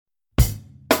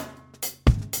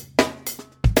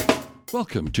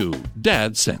Welcome to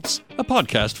Dad Sense, a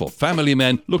podcast for family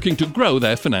men looking to grow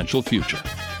their financial future.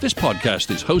 This podcast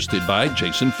is hosted by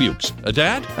Jason Fuchs, a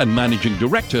dad and managing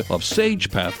director of Sage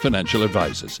Path Financial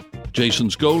Advisors.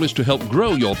 Jason's goal is to help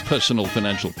grow your personal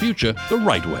financial future the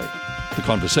right way. The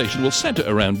conversation will center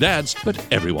around dads, but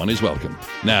everyone is welcome.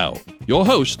 Now, your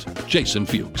host, Jason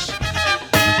Fuchs.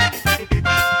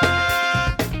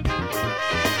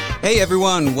 Hey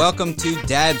everyone, welcome to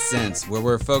Dad Sense, where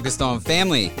we're focused on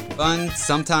family, fun,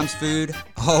 sometimes food,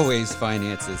 always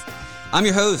finances. I'm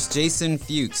your host, Jason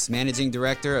Fuchs, Managing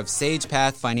Director of Sage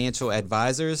Path Financial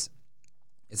Advisors.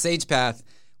 At Sage Path,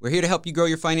 we're here to help you grow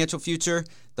your financial future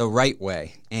the right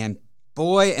way. And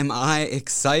boy, am I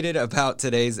excited about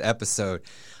today's episode.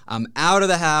 I'm out of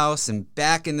the house and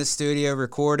back in the studio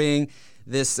recording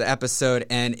this episode,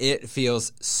 and it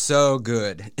feels so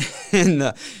good.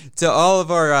 And to all of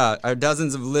our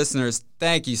dozens of listeners,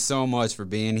 thank you so much for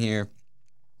being here.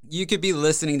 You could be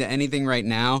listening to anything right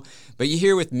now, but you're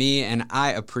here with me, and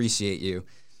I appreciate you.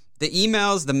 The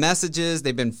emails, the messages,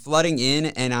 they've been flooding in,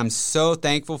 and I'm so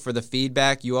thankful for the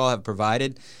feedback you all have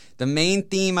provided. The main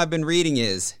theme I've been reading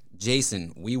is,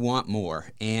 Jason, we want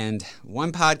more. And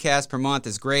one podcast per month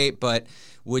is great, but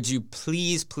would you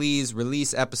please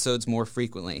release episodes more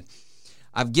frequently?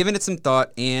 I've given it some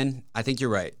thought, and I think you're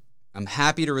right. I'm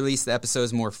happy to release the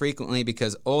episodes more frequently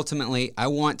because ultimately I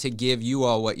want to give you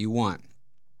all what you want.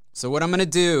 So what I'm going to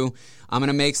do, I'm going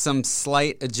to make some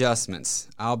slight adjustments.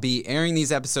 I'll be airing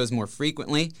these episodes more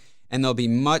frequently, and they'll be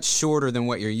much shorter than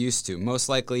what you're used to, most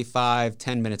likely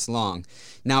 5-10 minutes long.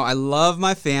 Now, I love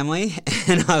my family,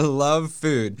 and I love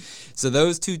food. So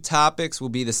those two topics will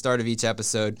be the start of each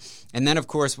episode. And then, of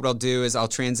course, what I'll do is I'll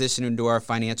transition into our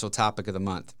financial topic of the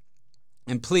month.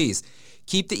 And please,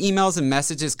 keep the emails and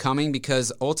messages coming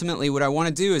because ultimately what I want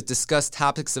to do is discuss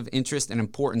topics of interest and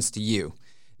importance to you.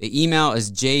 The email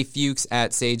is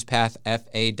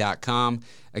jfuchs@sagepathfa.com.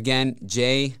 Again,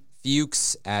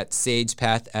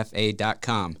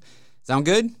 jfuchs@sagepathfa.com. Sound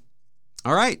good?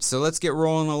 All right, so let's get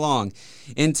rolling along.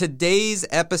 In today's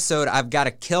episode, I've got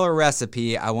a killer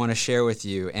recipe I want to share with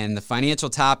you, and the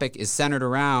financial topic is centered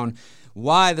around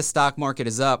why the stock market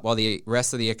is up while the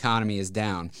rest of the economy is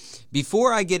down.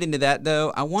 Before I get into that,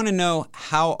 though, I want to know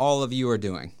how all of you are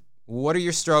doing. What are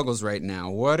your struggles right now?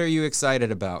 What are you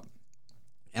excited about?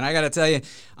 And I got to tell you,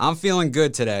 I'm feeling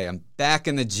good today. I'm back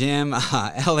in the gym.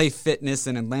 LA Fitness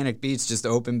in Atlantic Beach just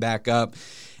opened back up.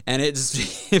 And it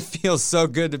feels so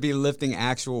good to be lifting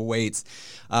actual weights.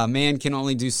 Man can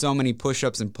only do so many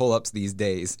push-ups and pull-ups these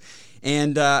days.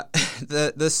 And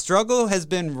the struggle has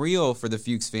been real for the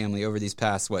Fuchs family over these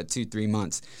past, 2-3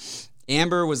 months.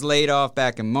 Amber was laid off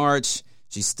back in March.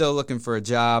 She's still looking for a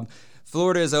job.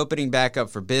 Florida is opening back up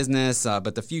for business,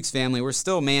 but the Fuchs family, we're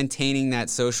still maintaining that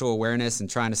social awareness and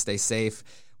trying to stay safe,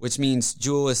 which means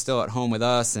Jewel is still at home with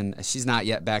us, and she's not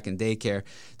yet back in daycare.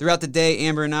 Throughout the day,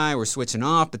 Amber and I were switching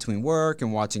off between work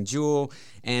and watching Jewel,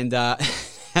 and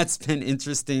that's been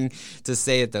interesting to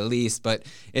say at the least, but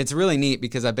it's really neat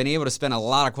because I've been able to spend a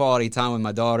lot of quality time with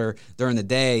my daughter during the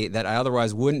day that I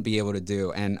otherwise wouldn't be able to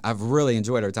do, and I've really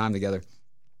enjoyed our time together.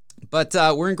 But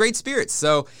we're in great spirits,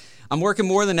 so I'm working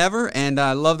more than ever, and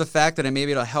I love the fact that I'm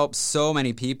able to help so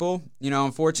many people. You know,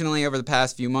 unfortunately, over the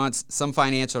past few months, some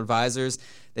financial advisors,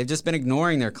 they've just been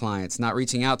ignoring their clients, not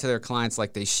reaching out to their clients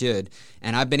like they should,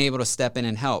 and I've been able to step in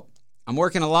and help. I'm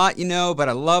working a lot, but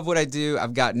I love what I do.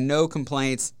 I've got no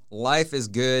complaints. Life is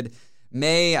good.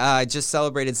 May, I just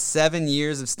celebrated 7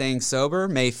 years of staying sober,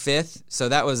 May 5th, so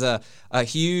that was a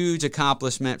huge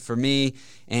accomplishment for me,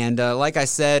 and like I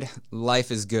said, life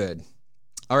is good.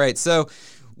 All right, so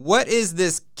what is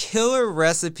this killer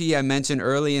recipe I mentioned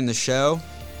early in the show?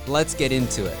 Let's get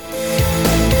into it.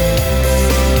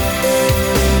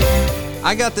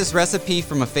 I got this recipe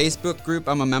from a Facebook group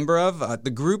I'm a member of. The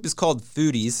group is called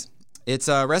Foodies. It's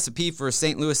a recipe for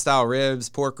St. Louis-style ribs,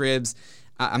 pork ribs.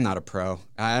 I'm not a pro.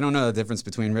 I don't know the difference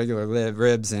between regular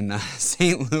ribs and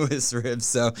St. Louis ribs.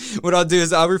 So what I'll do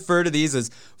is I'll refer to these as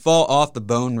fall off the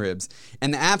bone ribs.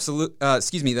 And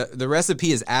the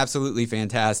recipe is absolutely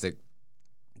fantastic.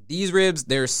 These ribs,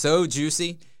 they're so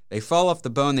juicy. They fall off the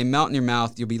bone. They melt in your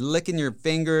mouth. You'll be licking your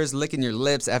fingers, licking your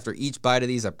lips after each bite of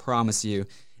these, I promise you.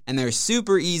 And they're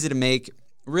super easy to make.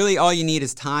 Really, all you need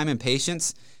is time and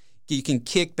patience. You can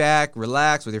kick back,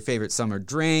 relax with your favorite summer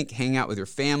drink, hang out with your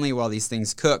family while these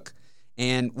things cook.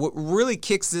 And what really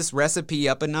kicks this recipe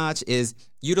up a notch is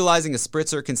utilizing a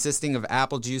spritzer consisting of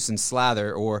apple juice and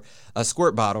slather, or a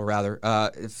squirt bottle rather,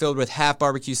 filled with half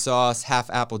barbecue sauce, half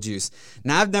apple juice.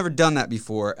 Now, I've never done that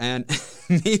before, and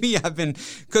maybe I've been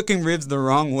cooking ribs the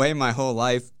wrong way my whole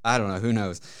life. I don't know, who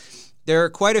knows. There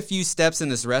are quite a few steps in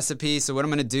this recipe, so what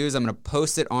I'm going to do is I'm going to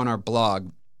post it on our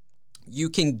blog. You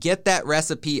can get that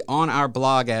recipe on our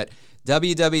blog at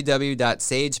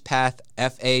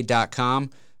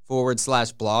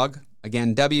www.sagepathfa.com/blog.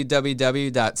 Again,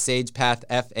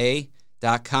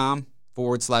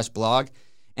 www.sagepathfa.com/blog.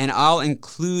 And I'll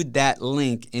include that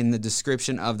link in the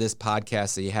description of this podcast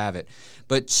so you have it.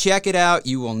 But check it out.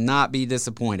 You will not be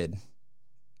disappointed.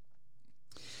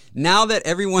 Now that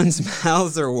everyone's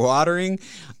mouths are watering,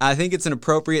 I think it's an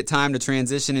appropriate time to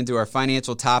transition into our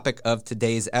financial topic of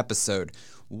today's episode: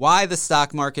 why the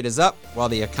stock market is up while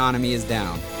the economy is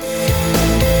down.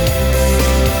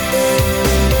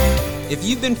 If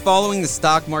you've been following the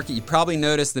stock market, you probably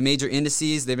noticed the major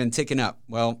indices, they've been ticking up.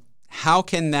 Well, how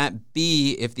can that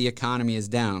be if the economy is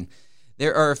down?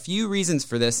 There are a few reasons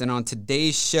for this, and on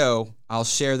today's show, I'll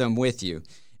share them with you.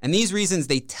 And these reasons,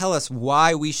 they tell us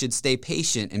why we should stay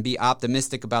patient and be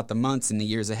optimistic about the months and the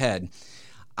years ahead.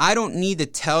 I don't need to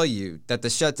tell you that the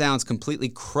shutdowns completely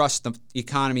crushed the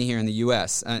economy here in the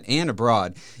U.S. And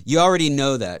abroad. You already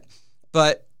know that.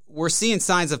 But we're seeing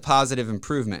signs of positive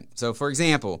improvement. So, for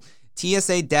example,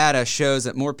 TSA data shows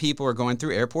that more people are going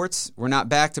through airports. We're not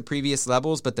back to previous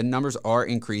levels, but the numbers are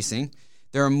increasing.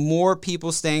 There are more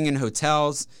people staying in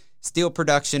hotels. Steel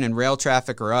production and rail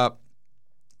traffic are up.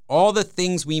 All the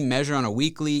things we measure on a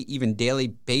weekly, even daily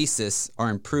basis are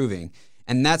improving.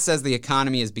 And that says the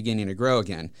economy is beginning to grow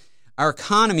again. Our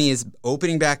economy is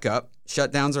opening back up.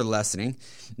 Shutdowns are lessening.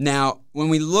 Now, when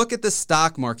we look at the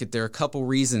stock market, there are a couple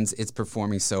reasons it's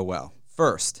performing so well.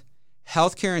 First,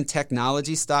 healthcare and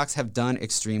technology stocks have done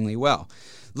extremely well.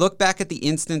 Look back at the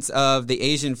instance of the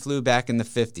Asian flu back in the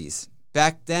 50s.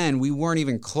 Back then, we weren't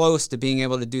even close to being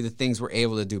able to do the things we're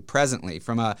able to do presently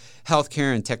from a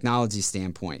healthcare and technology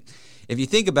standpoint. If you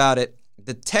think about it,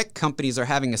 the tech companies are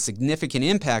having a significant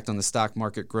impact on the stock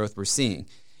market growth we're seeing.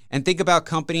 And think about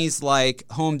companies like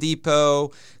Home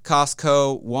Depot,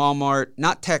 Costco, Walmart,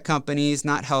 not tech companies,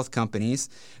 not health companies,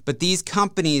 but these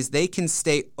companies, they can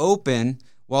stay open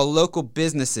while local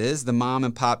businesses, the mom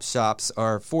and pop shops,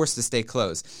 are forced to stay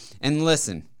closed. And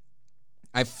listen,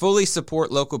 I fully support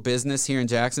local business here in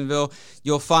Jacksonville.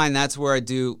 You'll find that's where I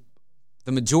do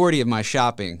the majority of my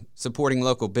shopping, supporting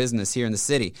local business here in the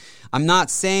city. I'm not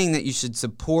saying that you should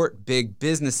support big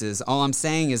businesses. All I'm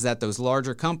saying is that those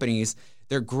larger companies,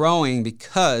 they're growing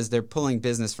because they're pulling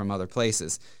business from other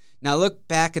places. Now look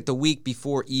back at the week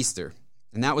before Easter,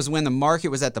 and that was when the market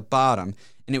was at the bottom,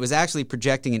 and it was actually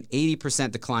projecting an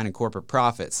 80% decline in corporate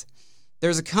profits.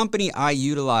 There's a company I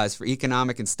utilize for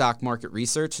economic and stock market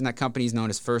research, and that company is known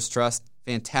as First Trust.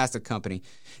 Fantastic company.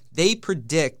 They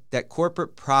predict that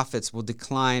corporate profits will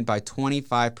decline by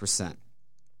 25%.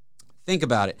 Think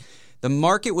about it. The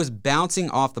market was bouncing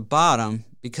off the bottom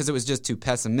because it was just too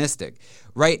pessimistic.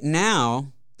 Right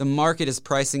now, the market is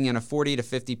pricing in a 40 to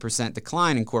 50%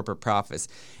 decline in corporate profits.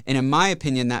 And in my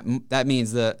opinion, that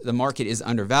means the market is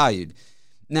undervalued.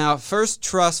 Now, First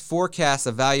Trust forecasts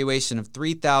a valuation of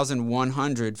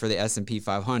 $3,100 for the S&P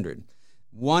 500,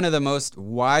 one of the most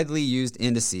widely used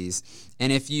indices.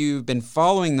 And if you've been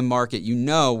following the market, you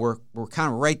know we're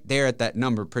kind of right there at that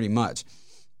number pretty much.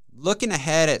 Looking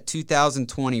ahead at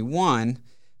 2021,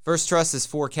 First Trust is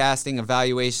forecasting a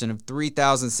valuation of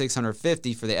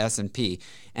 $3,650 for the S&P.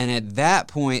 And at that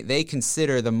point, they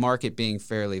consider the market being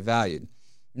fairly valued.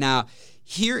 Now,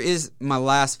 here is my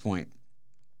last point.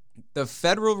 The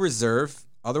Federal Reserve,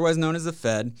 otherwise known as the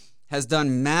Fed, has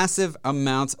done massive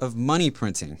amounts of money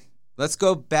printing. Let's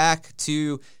go back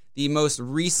to the most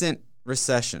recent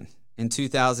recession in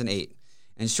 2008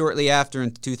 and shortly after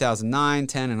in 2009,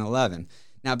 10, and 11.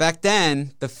 Now, back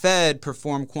then, the Fed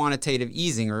performed quantitative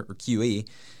easing, or QE,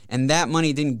 and that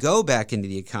money didn't go back into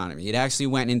the economy. It actually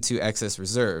went into excess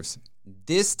reserves.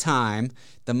 This time,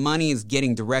 the money is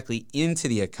getting directly into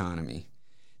the economy.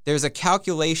 There's a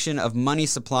calculation of money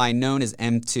supply known as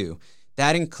M2.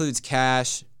 That includes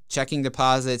cash, checking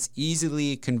deposits,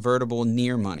 easily convertible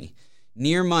near money.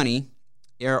 Near money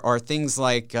are things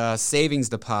like savings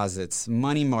deposits,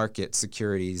 money market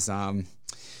securities,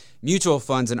 mutual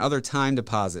funds, and other time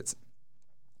deposits.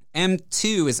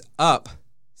 M2 is up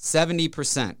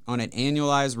 70% on an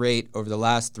annualized rate over the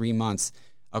last 3 months,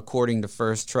 according to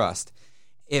First Trust.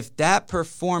 If that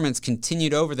performance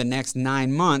continued over the next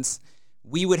 9 months,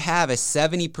 we would have a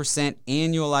 70%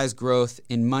 annualized growth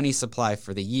in money supply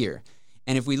for the year.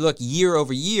 And if we look year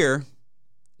over year,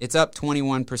 it's up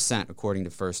 21%, according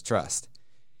to First Trust.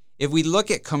 If we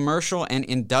look at commercial and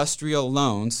industrial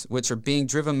loans, which are being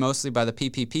driven mostly by the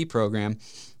PPP program,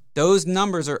 those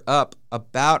numbers are up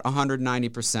about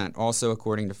 190%, also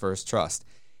according to First Trust.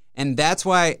 And that's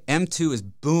why M2 is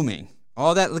booming.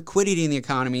 All that liquidity in the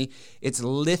economy, it's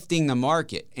lifting the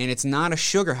market, and it's not a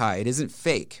sugar high. It isn't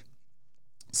fake.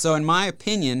 So in my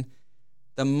opinion,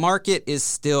 the market is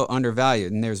still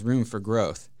undervalued, and there's room for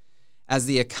growth. As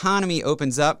the economy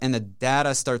opens up and the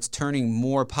data starts turning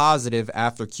more positive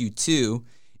after Q2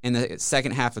 in the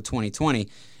second half of 2020,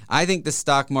 I think the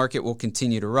stock market will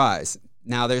continue to rise.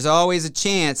 Now, there's always a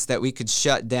chance that we could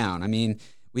shut down. I mean,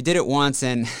 we did it once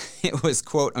and it was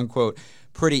quote unquote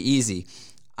pretty easy.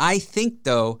 I think,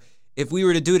 though, if we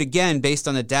were to do it again based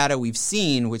on the data we've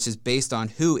seen, which is based on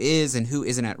who is and who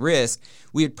isn't at risk,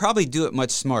 we would probably do it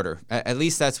much smarter. At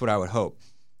least that's what I would hope.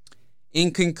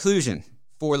 In conclusion,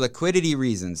 for liquidity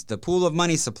reasons, the pool of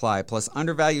money supply plus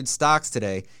undervalued stocks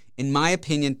today, in my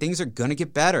opinion, things are going to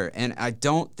get better. And I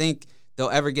don't think they'll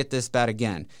ever get this bad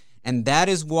again. And that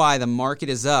is why the market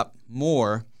is up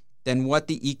more than what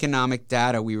the economic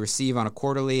data we receive on a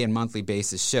quarterly and monthly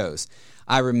basis shows.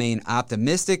 I remain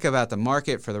optimistic about the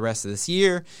market for the rest of this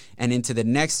year and into the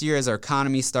next year as our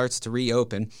economy starts to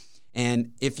reopen.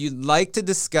 And if you'd like to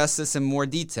discuss this in more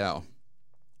detail,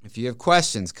 if you have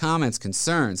questions, comments,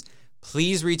 concerns,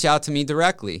 please reach out to me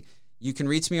directly. You can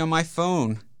reach me on my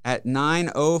phone at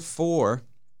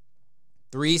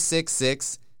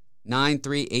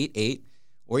 904-366-9388,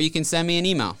 or you can send me an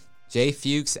email,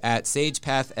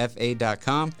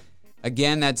 jfuchs@sagepathfa.com.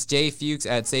 Again, that's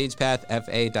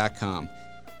jfuchs@sagepathfa.com.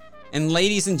 And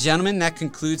ladies and gentlemen, that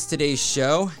concludes today's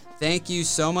show. Thank you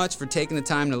so much for taking the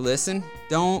time to listen.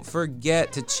 Don't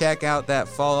forget to check out that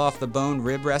fall off the bone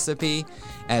rib recipe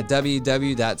at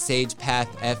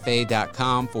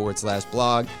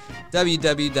www.sagepathfa.com/blog,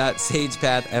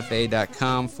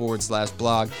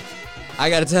 www.sagepathfa.com/blog. I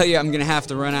got to tell you, I'm going to have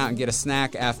to run out and get a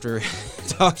snack after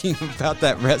talking about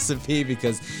that recipe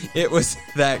because it was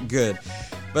that good.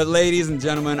 But ladies and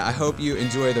gentlemen, I hope you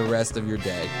enjoy the rest of your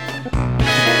day.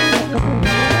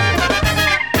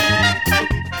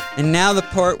 And now the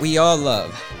part we all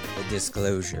love, the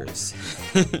disclosures.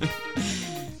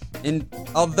 And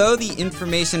although the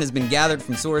information has been gathered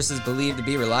from sources believed to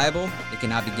be reliable, it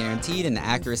cannot be guaranteed and the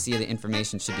accuracy of the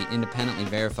information should be independently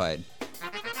verified.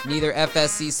 Neither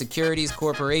FSC Securities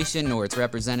Corporation nor its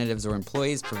representatives or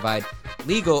employees provide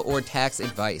legal or tax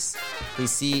advice.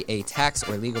 Please see a tax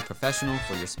or legal professional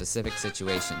for your specific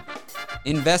situation.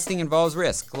 Investing involves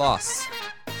risk, loss,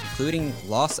 including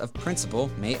loss of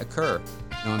principal, may occur.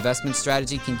 No investment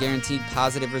strategy can guarantee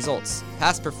positive results.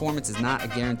 Past performance is not a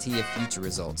guarantee of future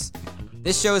results.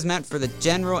 This show is meant for the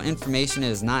general information. It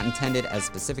is not intended as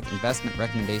specific investment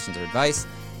recommendations or advice.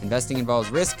 Investing involves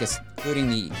risk, including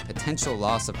the potential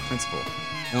loss of principal.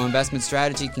 No investment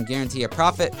strategy can guarantee a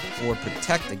profit or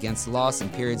protect against loss in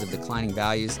periods of declining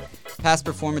values. Past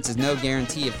performance is no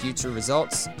guarantee of future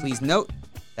results. Please note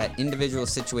that individual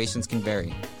situations can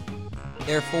vary.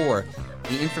 Therefore,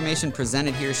 the information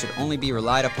presented here should only be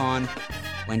relied upon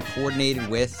when coordinated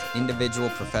with individual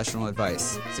professional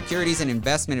advice. Securities and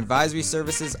investment advisory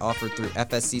services offered through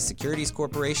FSC Securities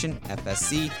Corporation,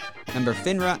 FSC, member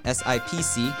FINRA,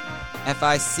 SIPC.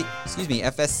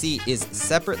 FSC is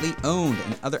separately owned,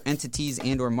 and other entities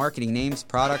and or marketing names,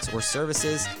 products, or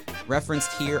services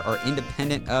referenced here are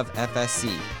independent of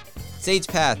FSC. Sage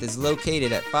Path is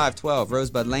located at 512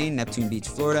 Rosebud Lane, Neptune Beach,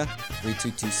 Florida,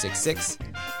 32266.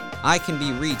 I can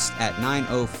be reached at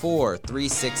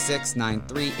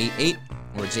 904-366-9388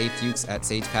 or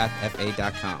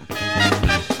jfuchs@sagepathfa.com.